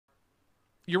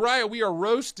Uriah, we are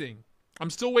roasting. I'm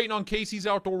still waiting on Casey's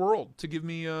Outdoor World to give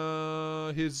me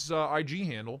his IG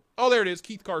handle. Oh, there it is.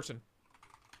 Keith Carson.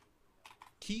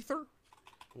 Keither?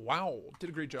 Wow. Did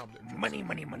a great job there. Money,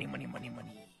 money, money, money, money,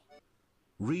 money.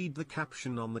 Read the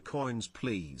caption on the coins,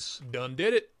 please. Done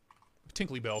did it.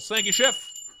 Tinkly bells. Thank you, Chef.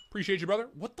 Appreciate you, brother.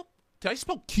 What the? Did I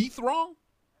spell Keith wrong?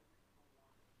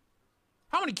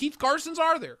 How many Keith Carsons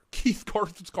are there? Keith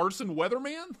Carson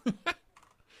Weatherman?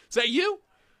 Is that you?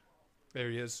 There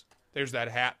he is. There's that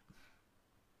hat.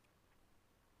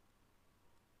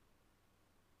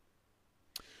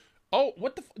 Oh,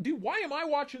 what the... Dude, why am I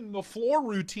watching the floor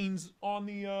routines on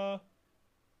the,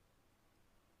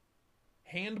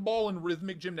 handball and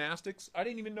rhythmic gymnastics? I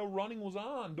didn't even know running was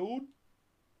on, dude.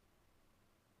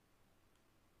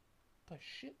 The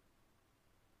shit?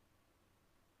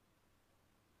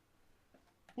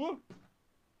 Whoa.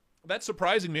 That's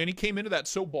surprising, man. He came into that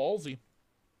so ballsy.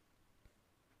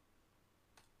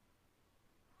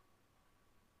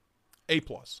 A+.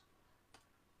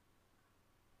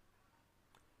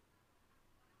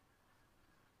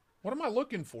 What am I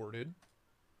looking for, dude?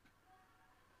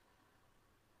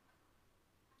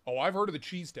 Oh, I've heard of the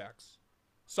cheese tax.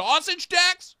 Sausage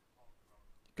tax?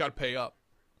 Gotta pay up.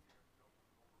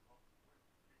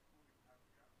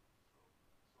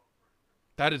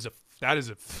 That is a that is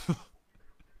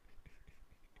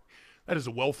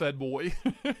a well-fed boy.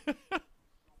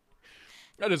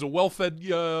 That is a well-fed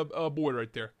boy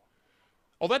right there.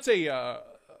 Oh, that's a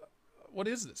what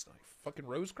is this knife? Fucking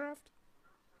Rosecraft?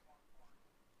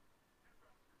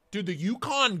 Dude, the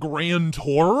Yukon Grand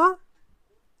Tourer?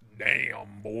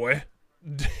 Damn, boy.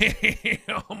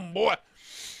 Damn, boy.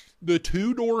 The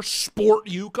two-door sport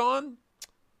Yukon?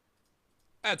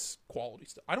 That's quality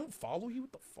stuff. I don't follow you?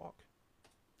 What the fuck?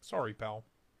 Sorry, pal.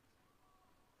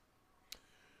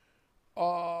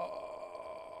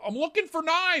 I'm looking for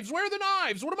knives. Where are the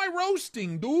knives? What am I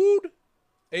roasting, dude?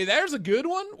 Hey, there's a good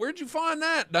one. Where'd you find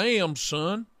that? Damn,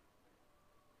 son.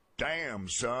 Damn,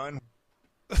 son.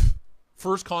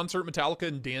 First concert, Metallica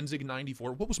in Danzig,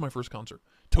 94. What was my first concert?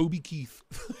 Toby Keith.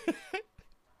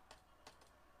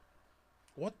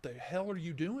 What the hell are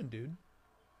you doing, dude?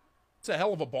 It's a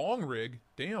hell of a bong rig.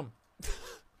 Damn.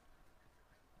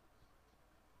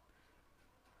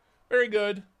 Very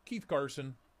good. Keith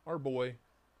Carson, our boy.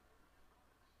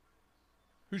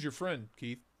 Who's your friend,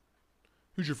 Keith?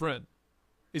 Who's your friend?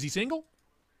 Is he single?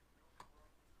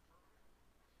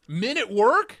 Men at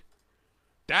Work?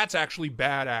 That's actually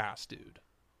badass, dude.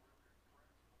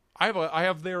 I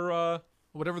have their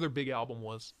whatever their big album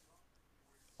was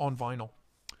on vinyl.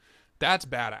 That's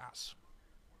badass.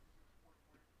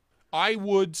 I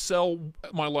would sell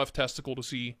my left testicle to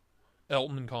see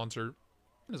Elton in concert.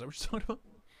 Is that what you're talking about?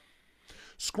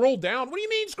 Scroll down. What do you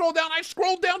mean scroll down? I've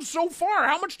scrolled down so far.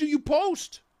 How much do you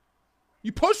post?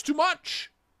 You post too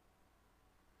much.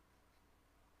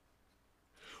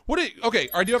 Okay,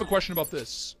 I do have a question about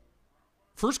this.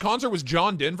 First concert was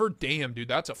John Denver? Damn, dude,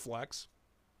 that's a flex.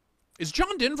 Is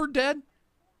John Denver dead?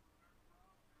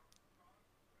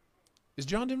 Is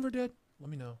John Denver dead? Let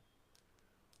me know.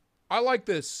 I like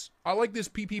this. I like this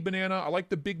PP banana. I like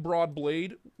the big broad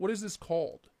blade. What is this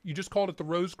called? You just called it the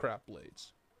Rosecraft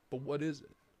blades. But what is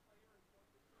it?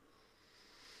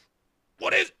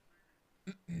 What is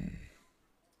it?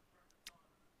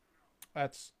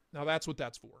 That's what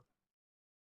that's for.